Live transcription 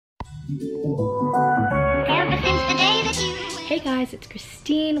Hey guys, it's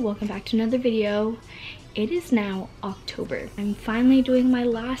Christine. Welcome back to another video. It is now October. I'm finally doing my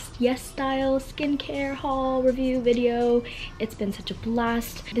last yesstyle skincare haul review video. It's been such a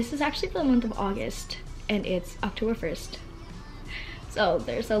blast. This is actually the month of August and it's October 1st. So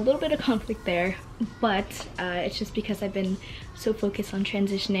there's a little bit of conflict there, but it's just because I've been so focused on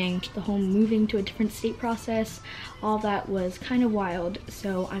transitioning, the whole moving to a different state process. All that was kind of wild.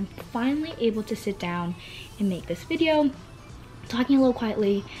 So I'm finally able to sit down and make this video. Talking a little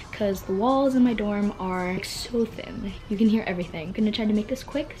quietly because the walls in my dorm are like so thin. You can hear everything. I'm gonna try to make this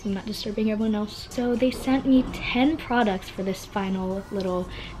quick so I'm not disturbing everyone else. So they sent me 10 products for this final little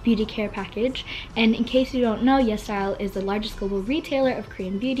beauty care package. And in case you don't know, yesstyle is the largest global retailer of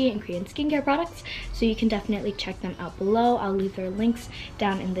Korean beauty and Korean skincare products. So you can definitely check them out below. I'll leave their links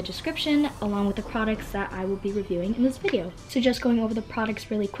down in the description along with the products that I will be reviewing in this video. So just going over the products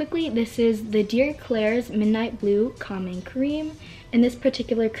really quickly. This is the Dear Klairs Midnight Blue Calming Cream. And this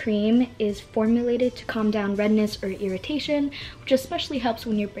particular cream is formulated to calm down redness or irritation, which especially helps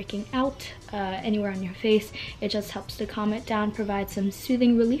when you're breaking out anywhere on your face. It just helps to calm it down, provide some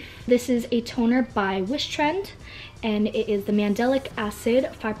soothing relief. This is a toner by Wishtrend, and it is the Mandelic acid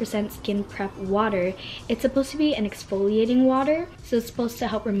 5% skin prep water. It's supposed to be an exfoliating water, so it's supposed to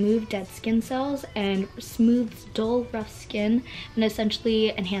help remove dead skin cells and smooths dull, rough skin, and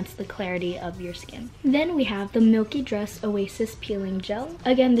essentially enhance the clarity of your skin. Then we have the MILKYDRESS Oasis peeling gel.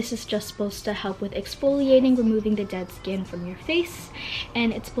 Again, this is just supposed to help with exfoliating, removing the dead skin from your face,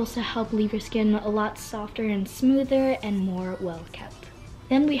 and it's supposed to help leave your skin a lot softer and smoother and more well kept.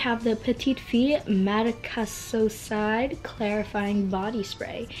 Then we have the PETITFEE Madecassoside clarifying body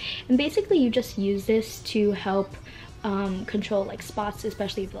spray, and basically you just use this to help control like spots,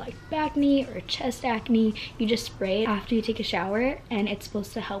 especially if like acne or chest acne. You just spray it after you take a shower, and it's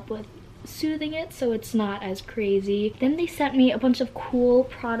supposed to help with soothing it so it's not as crazy. Then they sent me a bunch of cool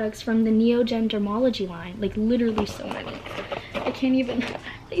products from the NEOGEN Dermalogy line, like literally so many. I can't even,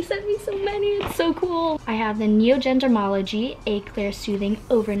 they sent me so many, it's so cool. I have the NEOGEN Dermalogy Eclair Soothing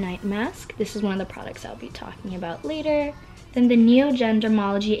Overnight Mask. This is one of the products I'll be talking about later. Then the NEOGEN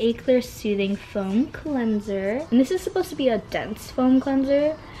Dermalogy Eclair Soothing Foam Cleanser. And this is supposed to be a dense foam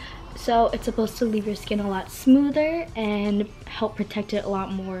cleanser. So it's supposed to leave your skin a lot smoother and help protect it a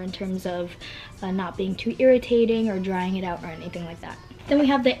lot more in terms of not being too irritating or drying it out or anything like that. Then we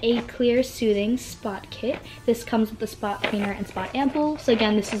have the Eclair Soothing Spot Kit. This comes with the spot cleaner and spot ampoule. So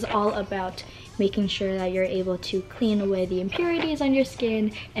again, this is all about making sure that you're able to clean away the impurities on your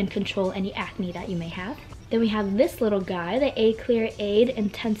skin and control any acne that you may have. Then we have this little guy, the Eclair Aid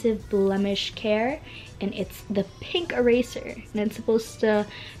Intensive Blemish Care, and it's the pink eraser, and it's supposed to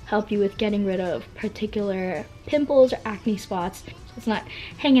help you with getting rid of particular pimples or acne spots, so it's not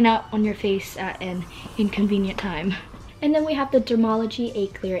hanging out on your face at an inconvenient time. And then we have the Dermalogy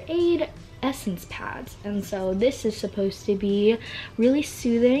Eclair Aid Essence Pads, and so this is supposed to be really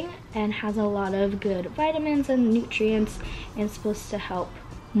soothing and has a lot of good vitamins and nutrients, and it's supposed to help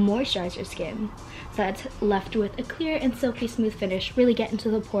moisturize your skin so it's left with a clear and silky smooth finish, really get into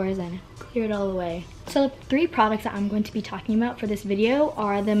the pores and clear it all away. So the 3 products that I'm going to be talking about for this video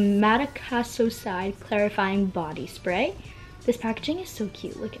are the Madecassoside Clarifying Body Spray. This packaging is so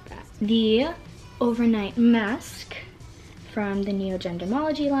cute, look at that. The Overnight Mask from the NEOGEN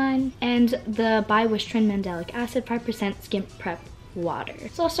Dermalogy line, and the by Wishtrend Mandelic Acid 5% Skin Prep Water.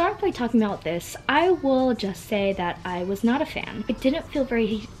 So I'll start off by talking about this. I will just say that I was not a fan. It didn't feel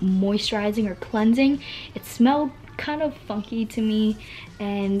very moisturizing or cleansing. It smelled kind of funky to me,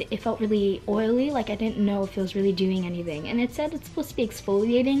 and it felt really oily, like I didn't know if it was really doing anything. And it said it's supposed to be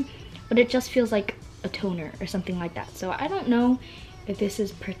exfoliating, but it just feels like a toner or something like that. So I don't know if this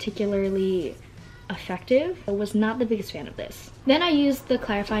is particularly effective. I was not the biggest fan of this. Then I use the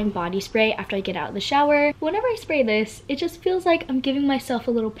clarifying body spray after I get out of the shower. Whenever I spray this, it just feels like I'm giving myself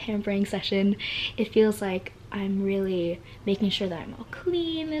a little pampering session. It feels like I'm really making sure that I'm all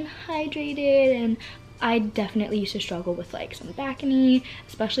clean and hydrated, and I definitely used to struggle with like some acne,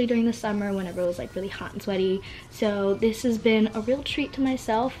 especially during the summer whenever it was like really hot and sweaty. So this has been a real treat to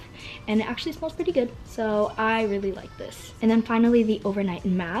myself, and it actually smells pretty good. So I really like this. And then finally the overnight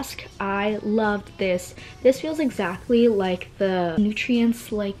mask. I loved this. This feels exactly like the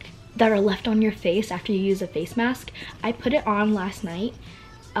nutrients like that are left on your face after you use a face mask. I put it on last night.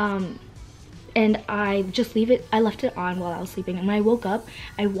 And I just left it on while I was sleeping, and when I woke up,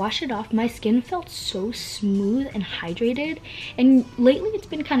 I washed it off. My skin felt so smooth and hydrated, and lately it's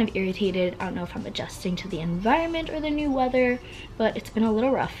been kind of irritated. I don't know if I'm adjusting to the environment or the new weather, but it's been a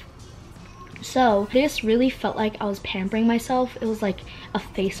little rough. So this really felt like I was pampering myself. It was like a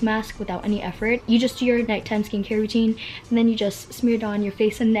face mask without any effort. You just do your nighttime skincare routine, and then you just smear it on your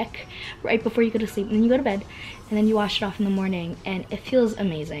face and neck right before you go to sleep, and then you go to bed, and then you wash it off in the morning, and it feels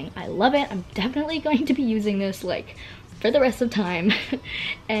amazing. I love it. I'm definitely going to be using this like for the rest of time.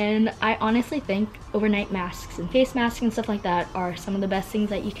 And I honestly think overnight masks and face masks and stuff like that are some of the best things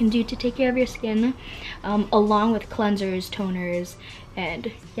that you can do to take care of your skin, along with cleansers, toners,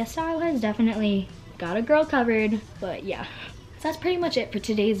 and yesstyle has definitely got a girl covered. But yeah, so that's pretty much it for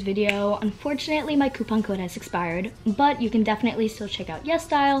today's video. Unfortunately, my coupon code has expired, but you can definitely still check out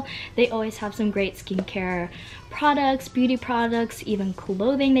yesstyle. They always have some great skincare products, beauty products, even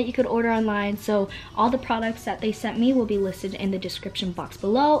clothing that you could order online. So all the products that they sent me will be listed in the description box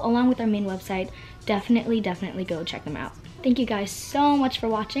below, along with our main website. Definitely go check them out. Thank you guys so much for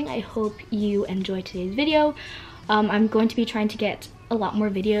watching. I hope you enjoyed today's video. I'm going to be trying to get a lot more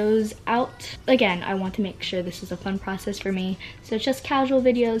videos out. Again, I want to make sure this is a fun process for me, so it's just casual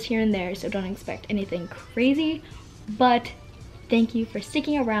videos here and there, so don't expect anything crazy. But thank you for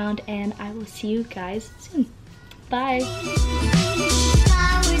sticking around, and I will see you guys soon. Bye.